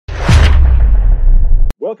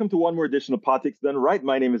welcome to one more edition of Politics Done Right.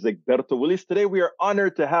 My name is Egberto Willis. Today we are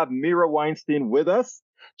honored to have Mira Weinstein with us.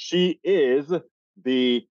 She is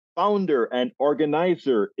the founder and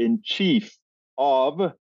organizer-in-chief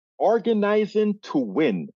of Organizing to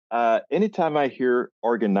Win. Anytime I hear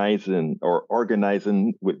organizing or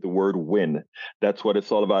organizing with the word win, that's what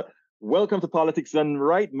it's all about. Welcome to Politics Done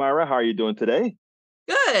Right, Mira. How are you doing today?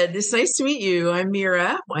 Good. It's nice to meet you. I'm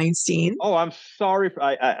Mira Weinstein. Oh, I'm sorry.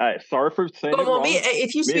 Sorry for saying it wrong.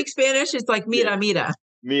 If you speak Spanish, it's like Mira, Mira.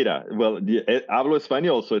 Mira. Well, hablo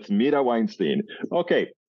español, so it's Mira Weinstein. Okay.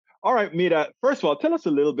 All right, Mira. First of all, tell us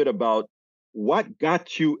a little bit about what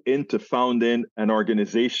got you into founding an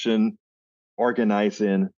organization,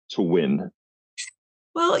 Organizing to Win.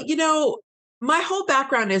 Well, my whole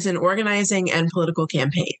background is in organizing and political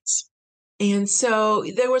campaigns. And so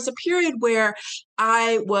there was a period where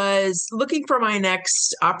I was looking for my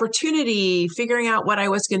next opportunity, figuring out what I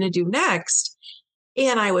was going to do next.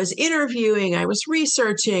 And I was interviewing, I was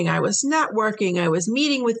researching, I was networking, I was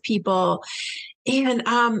meeting with people, and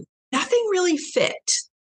nothing really fit.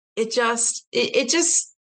 It just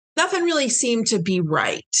nothing really seemed to be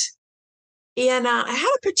right. And I had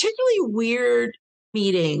a particularly weird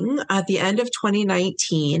meeting at the end of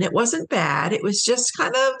 2019. It wasn't bad. It was just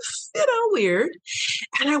kind of, weird.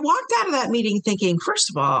 And I walked out of that meeting thinking, first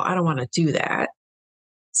of all, I don't want to do that.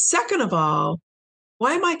 Second of all,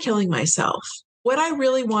 why am I killing myself? What I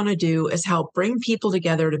really want to do is help bring people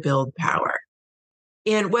together to build power.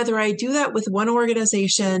 And whether I do that with one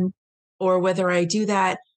organization or whether I do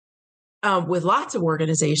that with lots of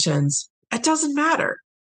organizations, it doesn't matter.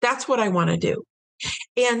 That's what I want to do.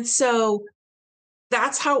 And so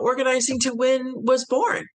that's how Organizing to Win was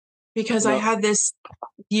born, because I had this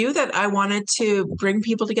view that I wanted to bring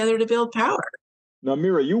people together to build power. Now,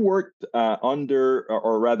 Mira, you worked under,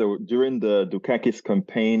 or rather during the Dukakis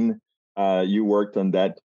campaign. You worked on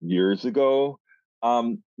that years ago.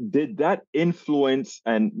 Did that influence,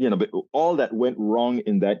 and all that went wrong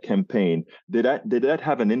in that campaign, did that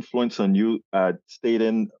have an influence on you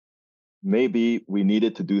stating maybe we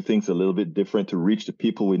needed to do things a little bit different to reach the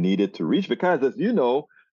people we needed to reach? Because as you know,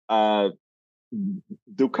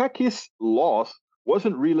 Dukakis' loss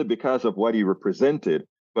wasn't really because of what he represented,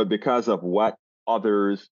 but because of what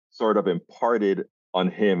others sort of imparted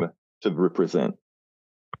on him to represent.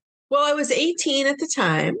 Well, I was 18 at the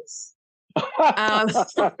time. Okay,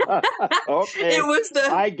 it was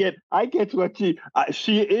I get what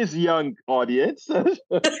she is young, audience. Well,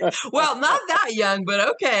 not that young, but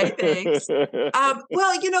okay, thanks. Well,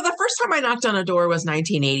 the first time I knocked on a door was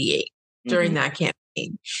 1988 during that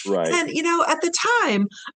campaign, right? And at the time,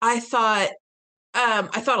 I thought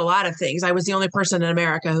a lot of things. I was the only person in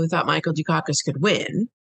America who thought Michael Dukakis could win.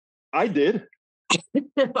 I did.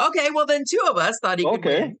 Okay, well then two of us thought he could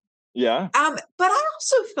win. Yeah. But I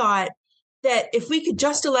also thought that if we could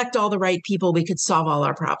just elect all the right people, we could solve all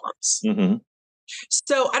our problems. Mm-hmm.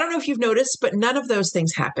 So I don't know if you've noticed, but none of those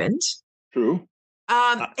things happened. True.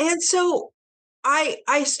 And so I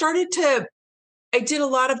did a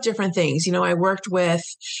lot of different things. I worked with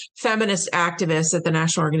feminist activists at the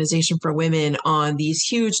National Organization for Women on these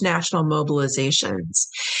huge national mobilizations.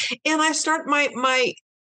 And my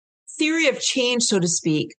theory of change, so to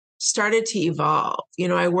speak, started to evolve.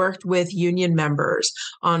 I worked with union members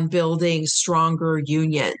on building stronger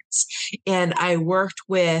unions, and I worked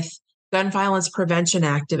with gun violence prevention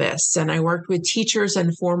activists, and I worked with teachers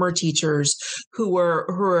and former teachers who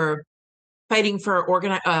were fighting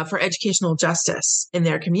for educational justice in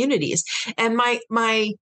their communities. And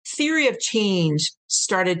my theory of change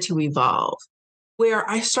started to evolve, where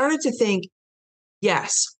I started to think,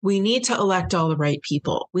 yes, we need to elect all the right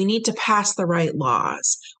people. We need to pass the right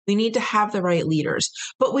laws. We need to have the right leaders,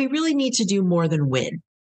 but we really need to do more than win.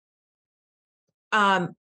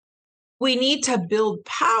 We need to build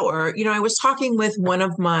power. I was talking with one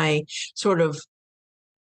of my sort of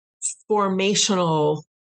formational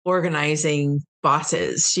organizing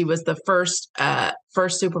bosses. She was the first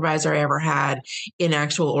supervisor I ever had in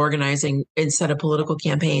actual organizing instead of political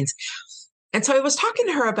campaigns. And so I was talking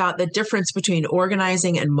to her about the difference between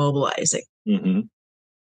organizing and mobilizing. Mm-hmm.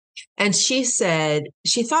 And she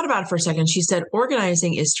thought about it for a second. She said,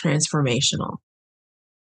 organizing is transformational.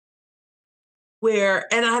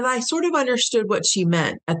 And I sort of understood what she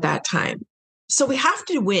meant at that time. So we have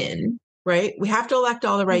to win, right? We have to elect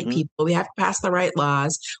all the right people. We have to pass the right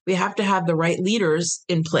laws. We have to have the right leaders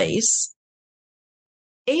in place.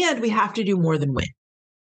 And we have to do more than win.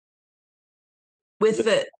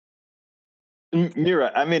 Mira,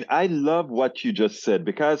 I love what you just said,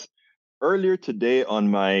 because earlier today on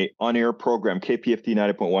my on-air program, KPFT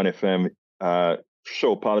 90.1 FM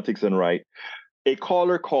show, Politics Done Right, a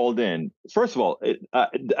caller called in. First of all,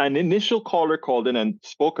 an initial caller called in and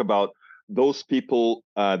spoke about those people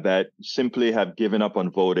that simply have given up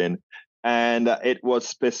on voting. And it was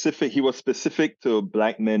specific, he was specific to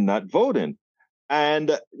Black men not voting.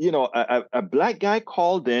 And, a Black guy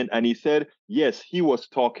called in and he said, yes, he was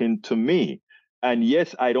talking to me. And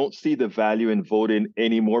yes, I don't see the value in voting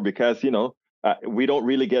anymore because, we don't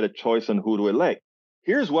really get a choice on who to elect.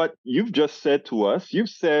 Here's what you've just said to us. You've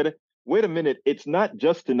said, wait a minute, it's not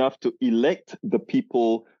just enough to elect the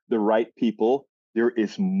people, the right people. There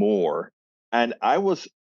is more. And I was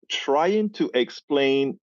trying to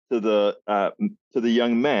explain to the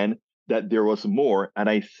young man that there was more. And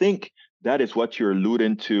I think that is what you're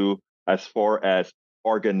alluding to as far as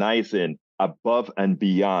organizing above and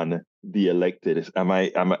beyond the elected.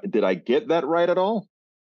 Did I get that right at all?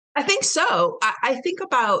 I think so. I think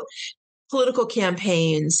about political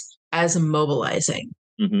campaigns as mobilizing.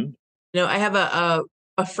 Mm-hmm. I have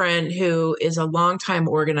a friend who is a longtime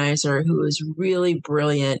organizer who is really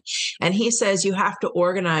brilliant. And he says you have to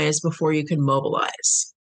organize before you can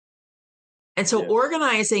mobilize. And so Yes.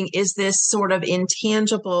 organizing is this sort of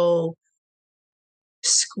intangible,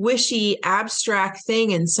 squishy, abstract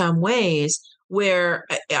thing in some ways, where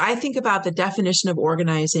I think about the definition of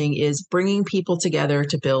organizing is bringing people together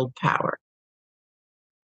to build power.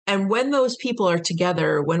 And when those people are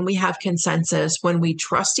together, when we have consensus, when we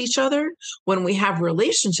trust each other, when we have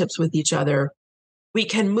relationships with each other, we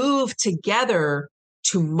can move together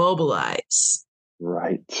to mobilize.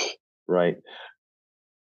 Right, right.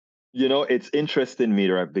 It's interesting,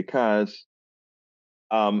 Mira, because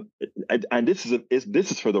and this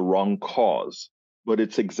is for the wrong cause, but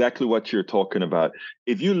it's exactly what you're talking about.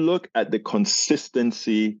 If you look at the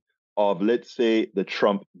consistency of, let's say, the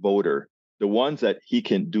Trump voter, the ones that he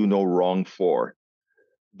can do no wrong for,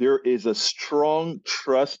 there is a strong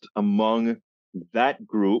trust among that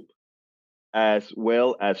group, as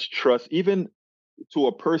well as trust even to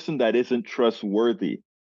a person that isn't trustworthy.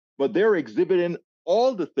 But they're exhibiting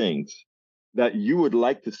all the things that you would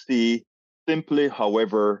like to see, simply,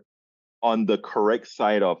 however, on the correct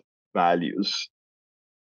side of values.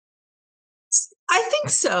 I think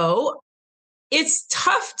so. It's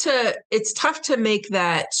tough to make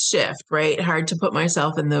that shift, right? Hard to put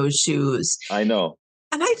myself in those shoes. I know.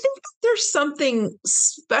 And I think that there's something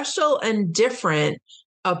special and different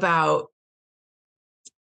about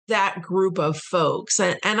that group of folks.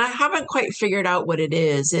 And I haven't quite figured out what it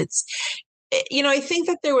is. I think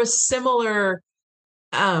that there was similar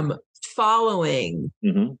following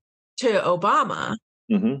Mm-hmm. to Obama.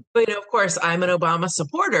 Mm-hmm. But of course, I'm an Obama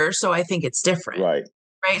supporter, so I think it's different. Right.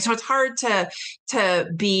 Right. So it's hard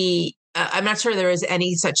to be, I'm not sure there is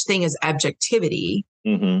any such thing as objectivity.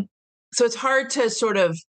 Mm-hmm. So it's hard to sort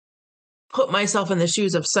of put myself in the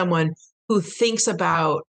shoes of someone who thinks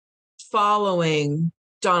about following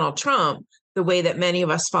Donald Trump the way that many of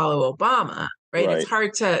us follow Obama. Right. Right. It's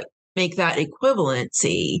hard to make that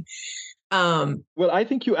equivalency. Well, I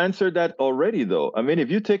think you answered that already, though. I mean,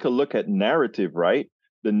 if you take a look at narrative, right?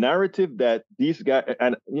 The narrative that these guys,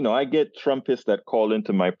 and I get Trumpists that call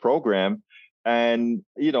into my program, and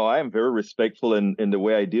I am very respectful in the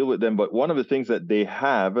way I deal with them. But one of the things that they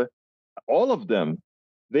have, all of them,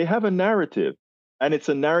 they have a narrative. And it's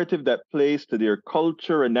a narrative that plays to their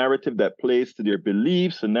culture, a narrative that plays to their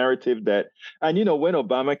beliefs, a narrative that, and when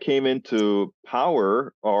Obama came into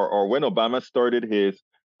power, or when Obama started his,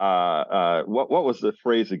 what was the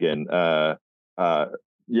phrase again?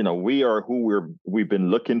 We are who we've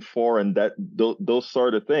been looking for, and that those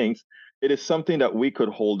sort of things. It is something that we could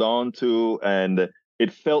hold on to, and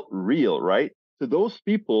it felt real, right? To those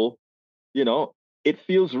people, it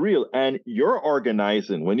feels real. And you're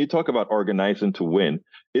organizing, when you talk about organizing to win,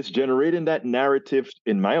 it's generating that narrative,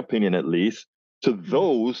 in my opinion, at least, to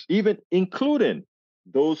those, even including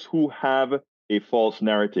those who have a false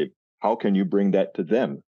narrative. How can you bring that to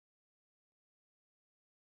them?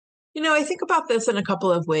 I think about this in a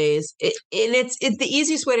couple of ways. The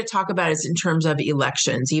easiest way to talk about it is in terms of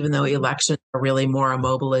elections, even though elections are really more a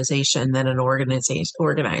mobilization than an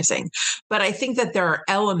organizing. But I think that there are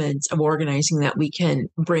elements of organizing that we can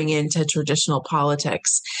bring into traditional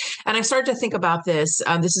politics. And I started to think about this.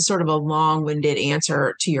 This is sort of a long-winded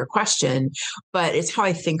answer to your question, but it's how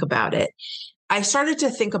I think about it. I started to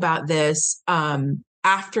think about this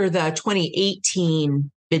after the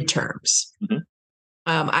 2018 midterms. Mm-hmm.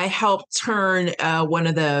 I helped turn at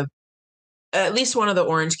least one of the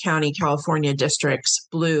Orange County, California districts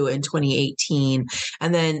blue in 2018.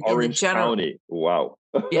 And then Orange County. Wow.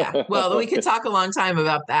 Yeah. Well, we could talk a long time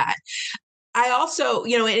about that. I also,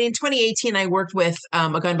 in 2018, I worked with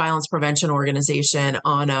a gun violence prevention organization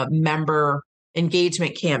on a member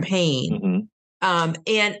engagement campaign. Mm-hmm.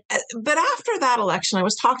 But after that election, I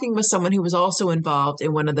was talking with someone who was also involved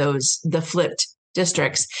in one of the flipped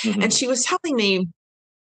districts. Mm-hmm. And she was telling me,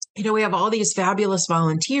 we have all these fabulous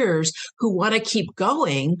volunteers who want to keep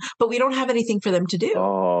going, but we don't have anything for them to do.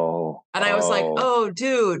 And I was like, oh,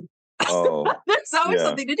 dude, there's always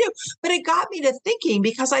something to do. But it got me to thinking,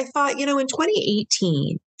 because I thought, in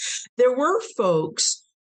 2018, there were folks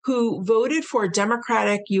who voted for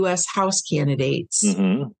Democratic U.S. House candidates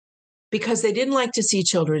Mm-hmm. because they didn't like to see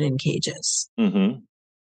children in cages. Mm-hmm.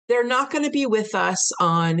 They're not going to be with us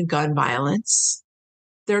on gun violence.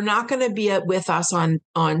 They're not going to be with us on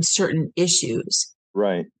certain issues.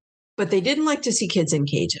 Right. But they didn't like to see kids in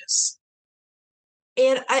cages.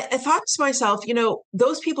 And I thought to myself,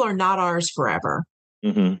 those people are not ours forever.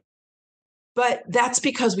 Mm-hmm. But that's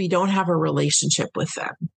because we don't have a relationship with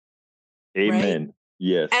them. Amen. Right?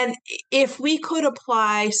 Yes. And if we could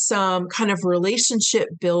apply some kind of relationship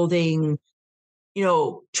building,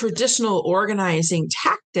 traditional organizing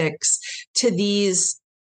tactics to these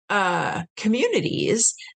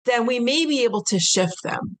communities, then we may be able to shift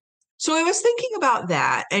them. So I was thinking about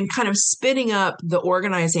that and kind of spinning up the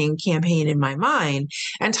organizing campaign in my mind,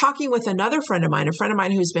 and talking with another friend of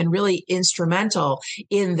mine who's been really instrumental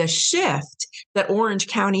in the shift that Orange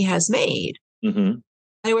County has made. Mm-hmm.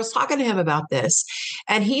 I was talking to him about this,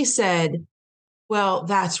 and he said, well,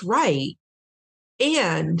 that's right.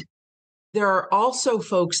 And there are also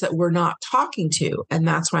folks that we're not talking to, and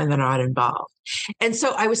that's why they're not involved. And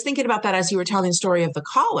so I was thinking about that as you were telling the story of the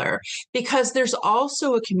caller, because there's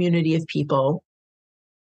also a community of people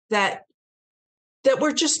that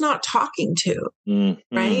we're just not talking to,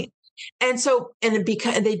 Mm-hmm. right? And so,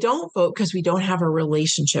 because they don't vote because we don't have a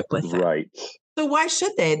relationship with them. Right. So why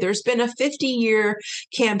should they? There's been a 50-year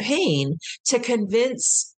campaign to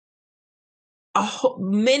convince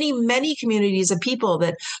many communities of people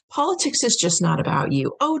that politics is just not about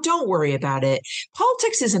you. Oh, don't worry about it.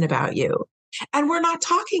 Politics isn't about you. And we're not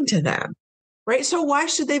talking to them, right? So why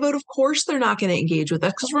should they vote? Of course, they're not going to engage with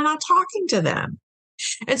us because we're not talking to them.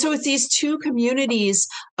 And so it's these two communities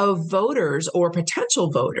of voters or potential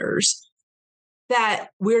voters that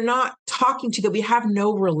we're not talking to, that we have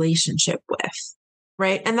no relationship with,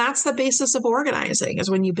 right? And that's the basis of organizing, is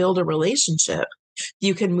when you build a relationship,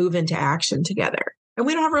 you can move into action together. And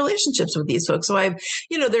we don't have relationships with these folks. So I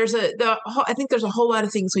think there's a whole lot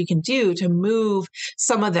of things we can do to move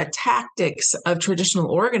some of the tactics of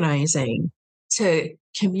traditional organizing to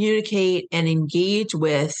communicate and engage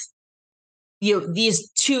with,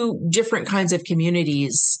 these two different kinds of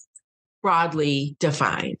communities broadly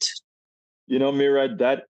defined. Mira,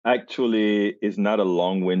 that actually is not a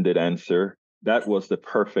long-winded answer. That was the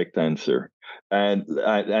perfect answer. And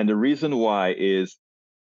the reason why is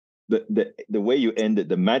the way you ended.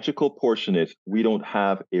 The magical portion is we don't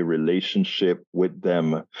have a relationship with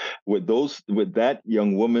them. With that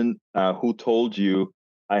young woman who told you,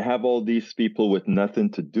 I have all these people with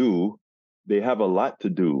nothing to do. They have a lot to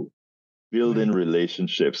do, building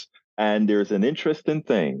relationships. And there's an interesting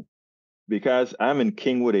thing, because I'm in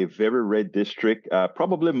Kingwood, a very red district,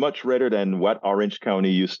 probably much redder than what Orange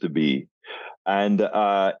County used to be. And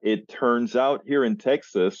it turns out here in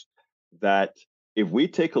Texas that if we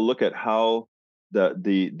take a look at how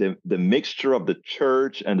the mixture of the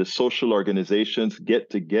church and the social organizations get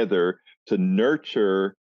together to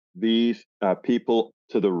nurture these people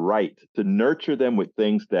to the right, to nurture them with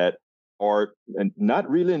things that are not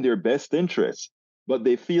really in their best interest, but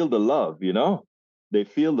they feel the love, they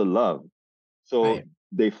feel the love. So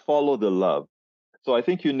they follow the love. So I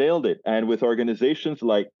think you nailed it. And with organizations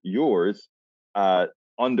like yours,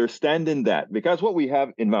 understanding that, because what we have,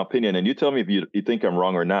 in my opinion, and you tell me if you think I'm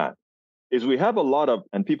wrong or not, is we have a lot of,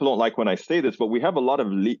 and people don't like when I say this, but we have a lot of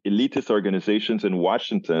elitist organizations in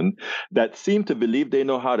Washington that seem to believe they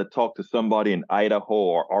know how to talk to somebody in Idaho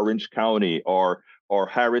or Orange County or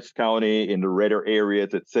Harris County in the redder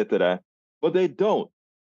areas, etc. But they don't.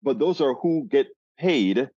 But those are who get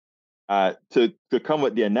paid to come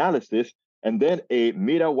with the analysis. And then a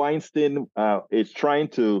Mira Weinstein is trying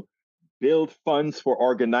to build funds for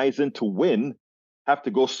organizing to win, have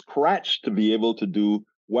to go scratch to be able to do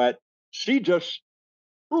what she just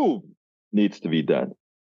proved needs to be done.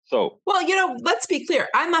 So, well, let's be clear.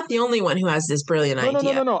 I'm not the only one who has this brilliant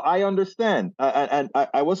idea. No. I understand. And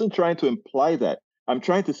I wasn't trying to imply that. I'm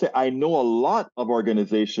trying to say I know a lot of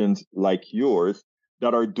organizations like yours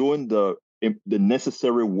that are doing the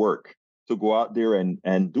necessary work to go out there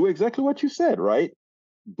and do exactly what you said, right?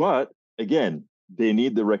 But again, they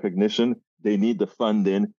need the recognition, they need the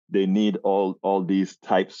funding, they need all these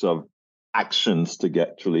types of actions to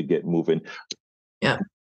actually get moving. Yeah.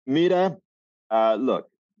 Mira, Look,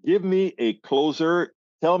 give me a closer.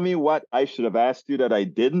 Tell me what I should have asked you that I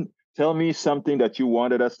didn't. Tell me something that you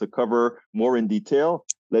wanted us to cover more in detail.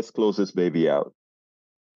 Let's close this baby out.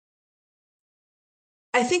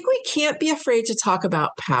 I think we can't be afraid to talk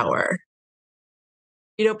about power.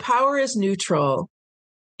 You know, power is neutral,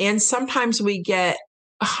 and sometimes we get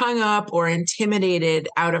hung up or intimidated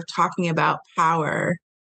out of talking about power.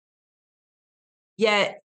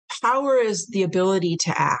 Yet, power is the ability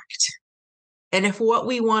to act. And if what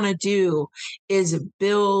we want to do is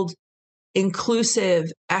build inclusive,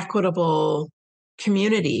 equitable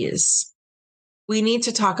communities, we need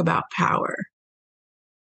to talk about power.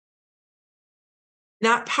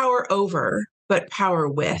 Not power over, but power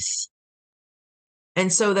with.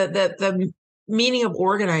 And so that the meaning of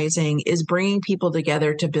organizing is bringing people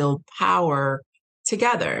together to build power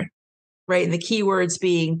together, right? And the key words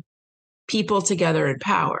being people together and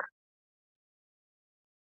power.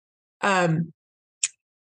 And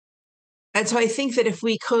so I think that if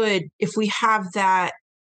we have that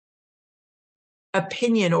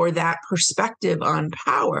opinion or that perspective on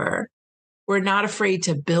power, we're not afraid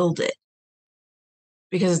to build it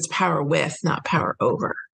because it's power with, not power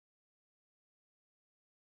over.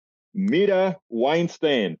 Mira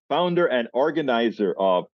Weinstein, founder and organizer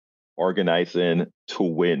of Organizing to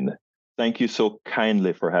Win. Thank you so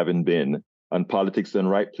kindly for having been on Politics Done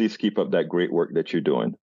Right. Please keep up that great work that you're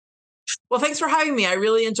doing. Well, thanks for having me. I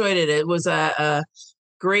really enjoyed it. It was a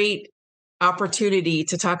great opportunity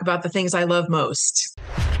to talk about the things I love most.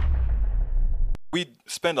 We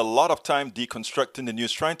spend a lot of time deconstructing the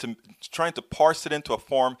news, trying to parse it into a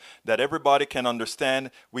form that everybody can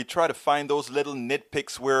understand. We try to find those little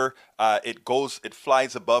nitpicks where it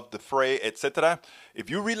flies above the fray, etc. If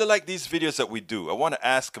you really like these videos that we do, I want to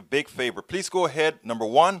ask a big favor. Please go ahead. Number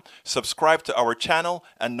one, subscribe to our channel.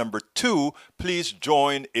 And number two, please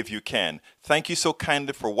join if you can. Thank you so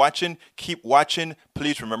kindly for watching. Keep watching.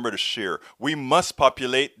 Please remember to share. We must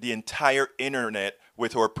populate the entire internet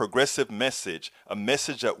with our progressive message, a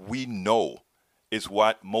message that we know is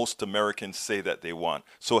what most Americans say that they want.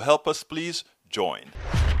 So help us, please join.